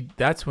 and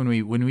that's when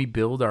we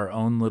build our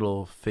own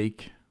little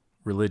fake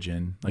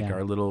religion, like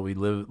our little, we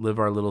live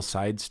our little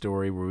side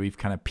story where we've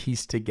kind of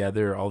pieced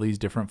together all these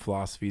different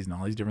philosophies and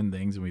all these different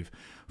things, and we've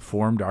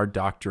formed our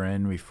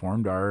doctrine, we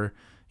formed our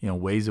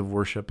ways of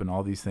worship and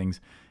all these things.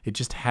 It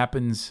just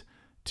happens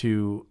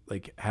to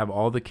like have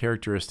all the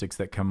characteristics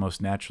that come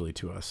most naturally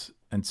to us.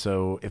 And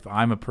so if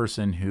I'm a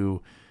person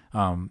who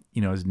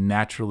is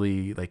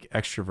naturally like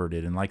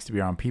extroverted and likes to be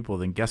around people,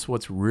 then guess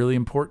what's really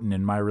important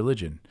in my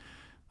religion?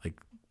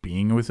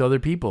 Being with other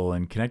people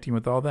and connecting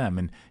with all them.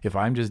 And if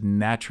I'm just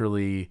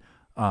naturally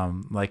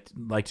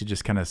like to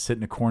just kind of sit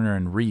in a corner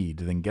and read,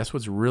 then guess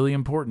what's really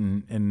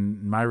important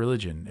in my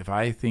religion? If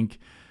I think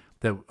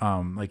that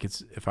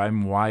if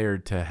I'm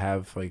wired to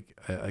have like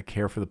a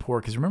care for the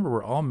poor, because remember,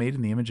 we're all made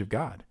in the image of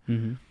God.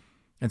 Mm-hmm.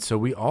 And so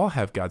we all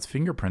have God's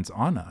fingerprints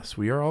on us.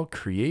 We are all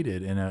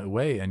created in a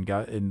way, and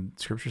God, and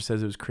Scripture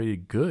says it was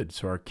created good.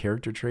 So our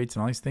character traits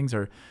and all these things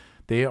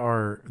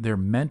they're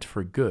meant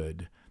for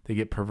good. They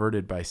get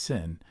perverted by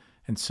sin.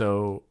 And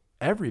so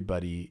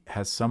everybody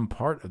has some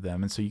part of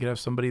them. And so you could have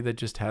somebody that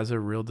just has a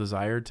real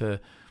desire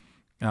to,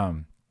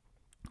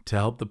 to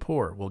help the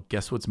poor. Well,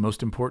 guess what's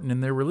most important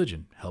in their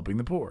religion? Helping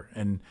the poor.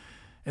 And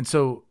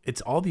so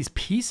it's all these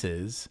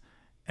pieces.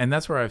 And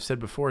that's where I've said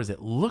before is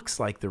it looks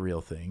like the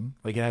real thing.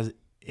 Like it has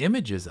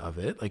images of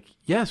it. Like,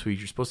 yes,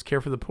 you're supposed to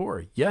care for the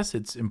poor. Yes,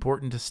 it's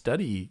important to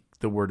study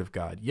the word of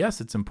God. Yes,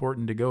 it's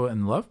important to go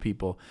and love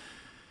people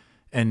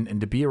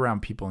and to be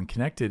around people and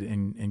connected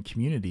in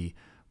community.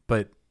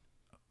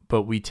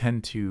 But we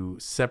tend to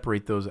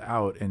separate those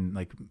out and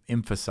like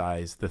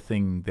emphasize the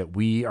thing that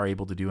we are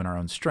able to do in our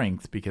own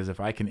strength. Because if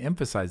I can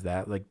emphasize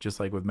that, like just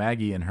like with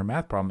Maggie and her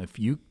math problem, if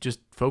you just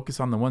focus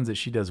on the ones that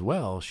she does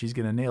well, she's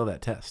going to nail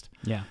that test.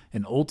 Yeah.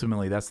 And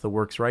ultimately that's the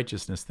works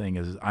righteousness thing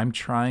is I'm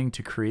trying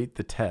to create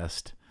the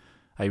test.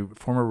 I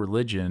form a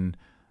religion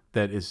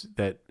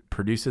that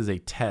produces a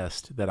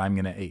test that I'm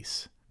going to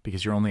ace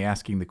because you're only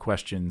asking the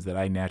questions that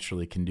I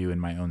naturally can do in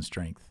my own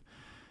strength.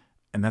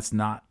 And that's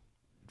not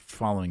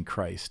following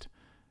Christ.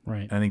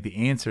 Right. And I think the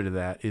answer to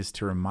that is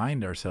to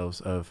remind ourselves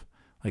of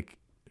like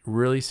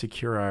really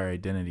secure our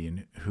identity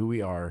and who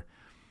we are,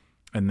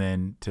 and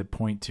then to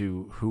point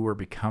to who we're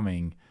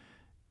becoming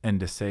and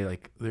to say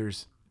like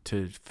there's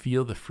to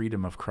feel the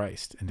freedom of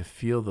Christ and to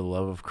feel the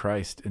love of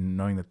Christ, and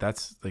knowing that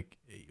that's like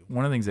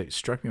one of the things that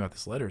struck me about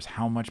this letter is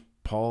how much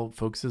Paul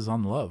focuses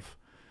on love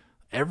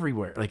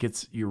everywhere. Like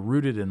you're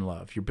rooted in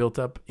love, you're built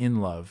up in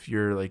love,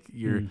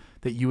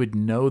 that you would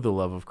know the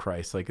love of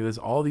Christ. Like there's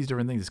all these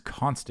different things. It's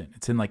constant.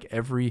 It's in like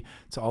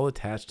it's all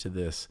attached to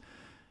this.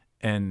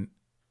 And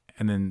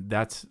then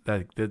that's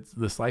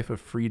this life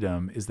of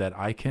freedom is that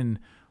I can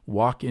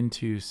walk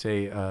into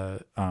say, I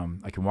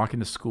can walk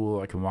into school,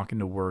 I can walk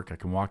into work, I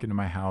can walk into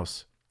my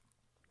house,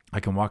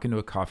 I can walk into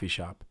a coffee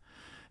shop,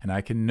 and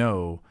I can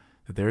know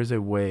that there is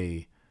a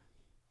way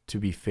to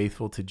be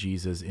faithful to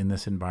Jesus in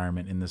this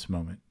environment, in this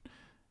moment.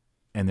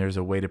 And there's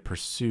a way to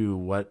pursue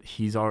what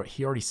he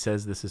already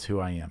says, this is who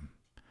I am.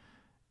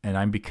 And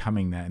I'm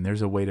becoming that. And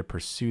there's a way to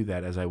pursue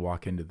that as I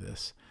walk into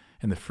this.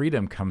 And the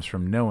freedom comes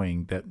from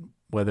knowing that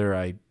whether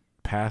I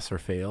pass or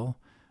fail,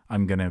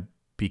 I'm going to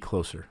be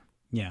closer.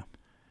 Yeah.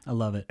 I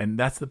love it. And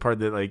that's the part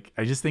that like,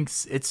 I just think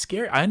it's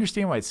scary. I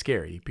understand why it's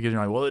scary because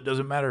you're like, well, it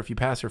doesn't matter if you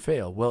pass or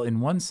fail. Well,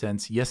 in one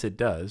sense, yes, it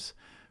does.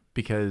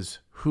 Because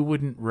who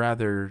wouldn't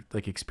rather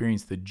like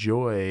experience the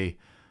joy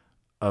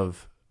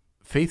of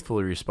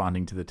faithfully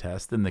responding to the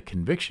test than the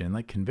conviction?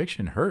 Like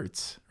conviction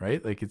hurts,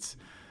 right? Like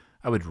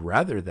I would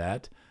rather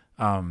that.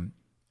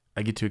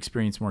 I get to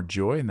experience more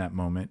joy in that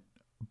moment,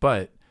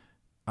 but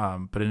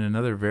in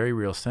another very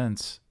real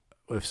sense,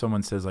 if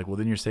someone says like, well,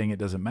 then you're saying it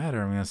doesn't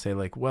matter. I'm going to say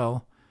like,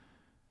 well,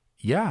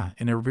 yeah,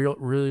 in a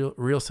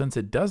real sense,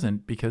 it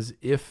doesn't, because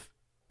if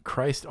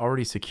Christ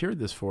already secured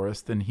this for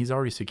us, then he's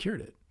already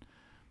secured it.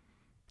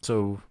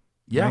 So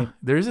yeah, right.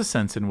 There is a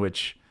sense in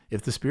which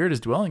if the Spirit is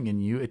dwelling in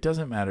you, it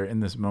doesn't matter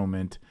in this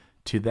moment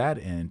to that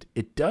end.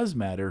 It does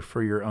matter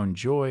for your own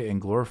joy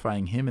and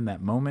glorifying him in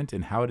that moment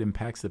and how it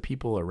impacts the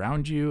people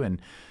around you and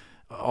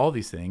all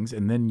these things.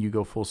 And then you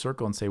go full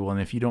circle and say, well,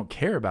 and if you don't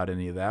care about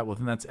any of that, well,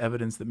 then that's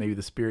evidence that maybe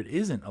the Spirit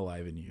isn't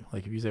alive in you.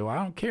 Like if you say, well,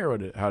 I don't care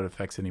how it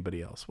affects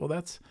anybody else. Well,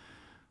 that's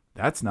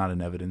not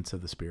an evidence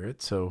of the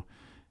Spirit. So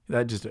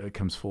that just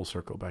comes full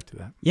circle back to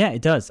that. Yeah,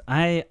 it does.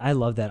 I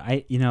love that.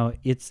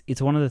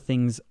 It's one of the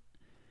things.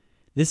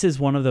 This is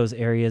one of those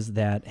areas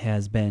that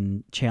has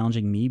been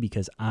challenging me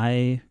because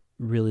I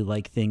really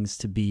like things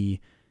to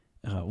be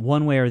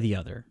one way or the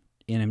other.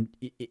 And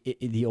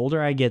the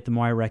older I get, the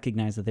more I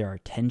recognize that there are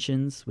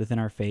tensions within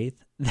our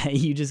faith that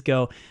you just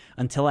go,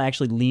 until I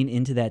actually lean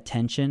into that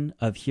tension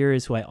of here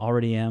is who I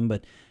already am,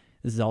 but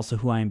this is also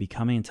who I am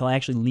becoming. Until I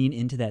actually lean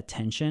into that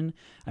tension,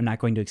 I'm not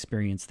going to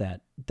experience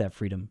that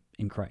freedom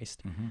in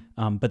Christ.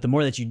 Mm-hmm. But the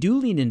more that you do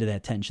lean into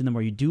that tension, the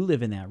more you do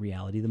live in that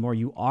reality, the more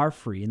you are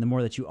free. And the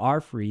more that you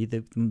are free,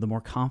 the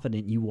more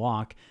confident you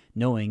walk,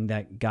 knowing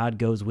that God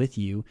goes with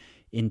you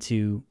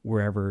into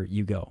wherever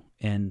you go.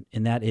 And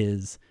that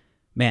is,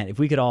 man, if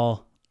we could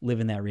all live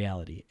in that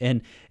reality.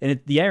 And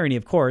the irony,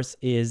 of course,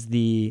 is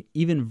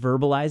even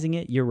verbalizing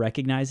it, you're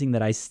recognizing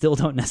that I still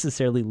don't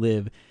necessarily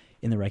live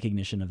in the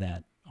recognition of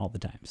that all the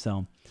time.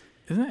 So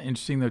isn't that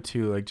interesting though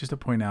too? Like just to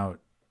point out,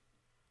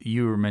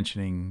 you were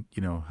mentioning,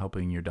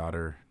 helping your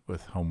daughter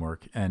with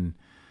homework, and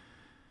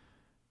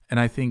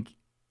I think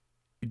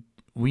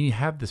we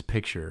have this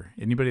picture.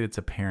 Anybody that's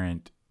a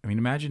parent, I mean,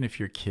 imagine if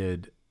you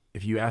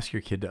ask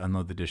your kid to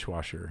unload the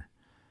dishwasher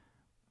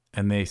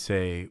and they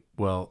say,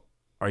 well,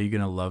 are you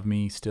going to love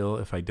me still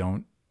if I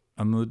don't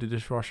unload the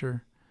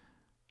dishwasher?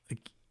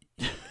 Like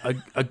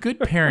a good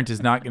parent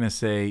is not going to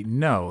say,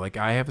 no, like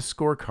I have a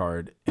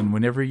scorecard, and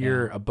whenever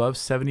you're above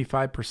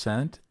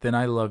 75%, then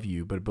I love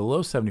you, but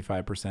below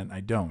 75%, I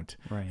don't.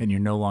 Right. And you're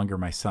no longer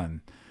my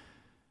son.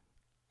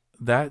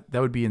 That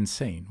would be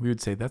insane. We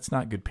would say that's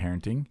not good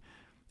parenting.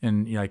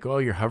 And you're like, oh,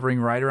 you're hovering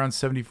right around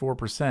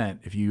 74%.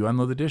 If you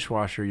unload the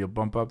dishwasher, you'll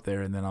bump up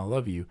there and then I'll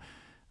love you.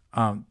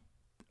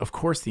 Of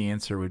course, the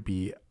answer would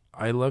be,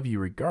 I love you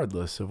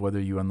regardless of whether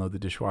you unload the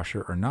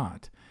dishwasher or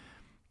not.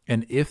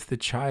 And if the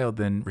child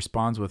then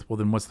responds with, well,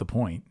 then what's the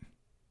point?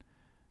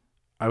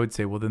 I would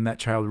say, well, then that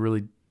child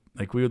really,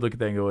 like we would look at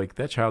that and go like,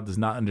 that child does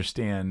not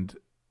understand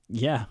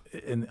Yeah.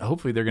 And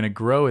hopefully they're going to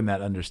grow in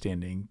that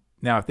understanding.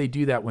 Now, if they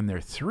do that when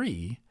they're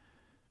 3,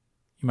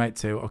 you might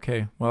say,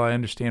 okay, well, I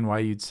understand why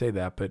you'd say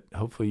that, but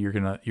hopefully you're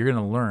going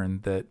to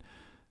learn that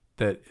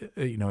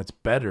it's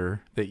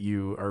better that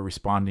you are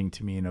responding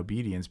to me in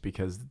obedience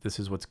because this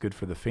is what's good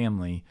for the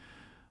family.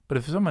 But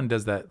if someone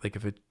does that, like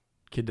if a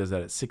kid does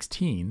that at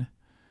 16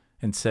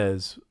 and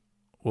says,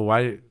 well,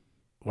 why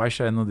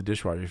should I unload the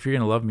dishwasher? If you're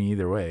going to love me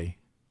either way.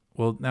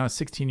 Well, now a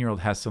 16-year-old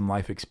has some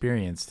life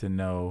experience to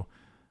know,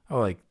 oh,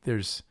 like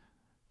there's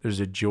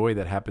a joy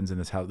that happens in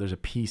this house. There's a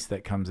peace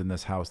that comes in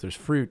this house. There's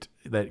fruit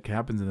that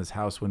happens in this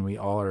house when we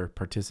all are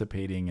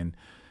participating and,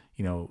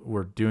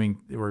 we're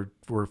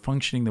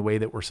functioning the way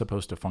that we're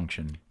supposed to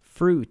function.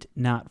 Fruit,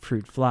 not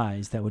fruit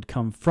flies that would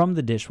come from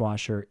the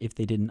dishwasher if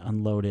they didn't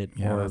unload it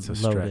or that's a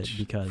load stretch. it.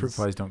 Because fruit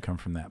flies don't come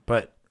from that.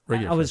 But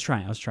I was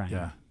trying.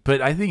 Yeah, but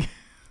I think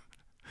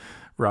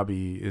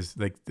Robbie is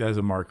like as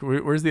a mark.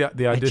 Where's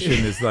the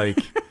audition is like.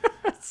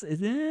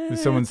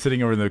 Someone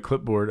sitting over the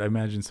clipboard. I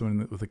imagine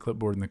someone with a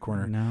clipboard in the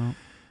corner. No.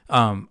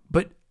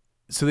 But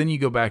so then you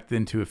go back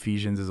then to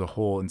Ephesians as a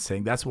whole and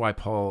saying that's why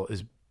Paul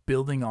is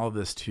building all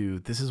this to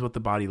this is what the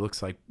body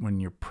looks like when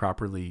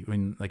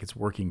it's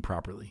working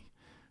properly.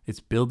 It's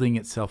building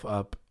itself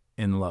up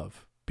in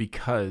love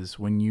because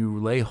when you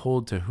lay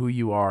hold to who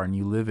you are and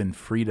you live in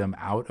freedom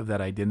out of that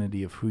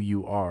identity of who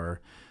you are,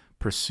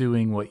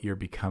 pursuing what you're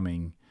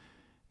becoming,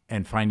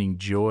 and finding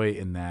joy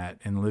in that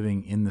and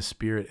living in the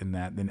Spirit in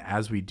that, then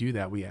as we do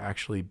that, we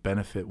actually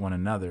benefit one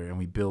another and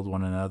we build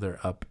one another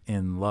up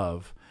in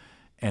love.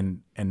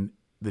 And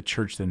the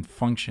church then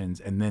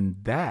functions. And then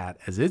that,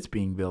 as it's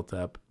being built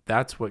up,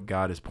 that's what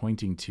God is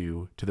pointing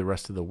to the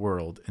rest of the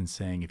world and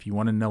saying, if you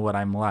want to know what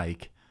I'm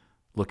like,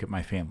 look at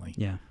my family.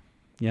 Yeah.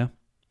 Yeah.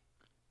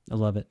 I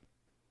love it.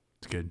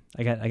 It's good.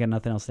 I got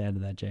nothing else to add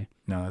to that, Jay.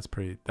 No, that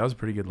was a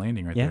pretty good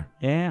landing right there.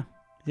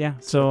 Yeah.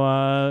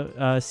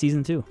 So,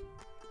 season 2.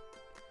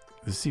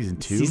 This is season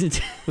 2? Season 2.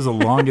 This is the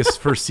longest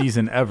first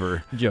season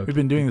ever. Joke. We've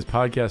been doing this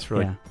podcast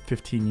for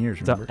 15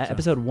 years. Remember?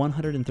 Episode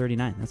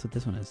 139. That's what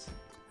this one is.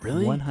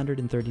 Really?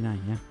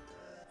 139, yeah.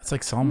 It's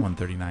like Psalm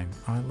 139.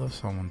 Oh, I love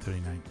Psalm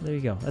 139. There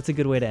you go. That's a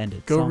good way to end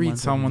it. Go read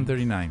Psalm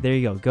 139. There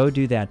you go. Go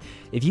do that.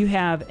 If you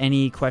have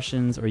any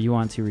questions or you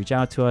want to reach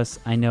out to us,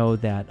 I know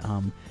that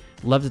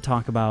love to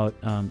talk about,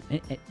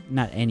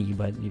 not any,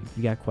 but if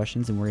you got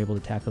questions and we're able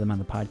to tackle them on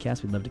the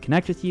podcast, we'd love to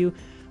connect with you.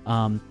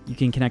 You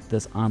can connect with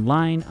us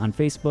online on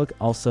Facebook,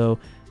 also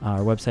our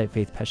website,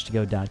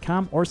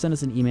 faithpeshtigo.com, or send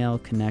us an email,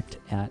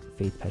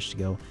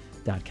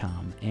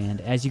 connect@faithpeshtigo.com.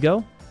 And as you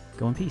go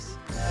in peace.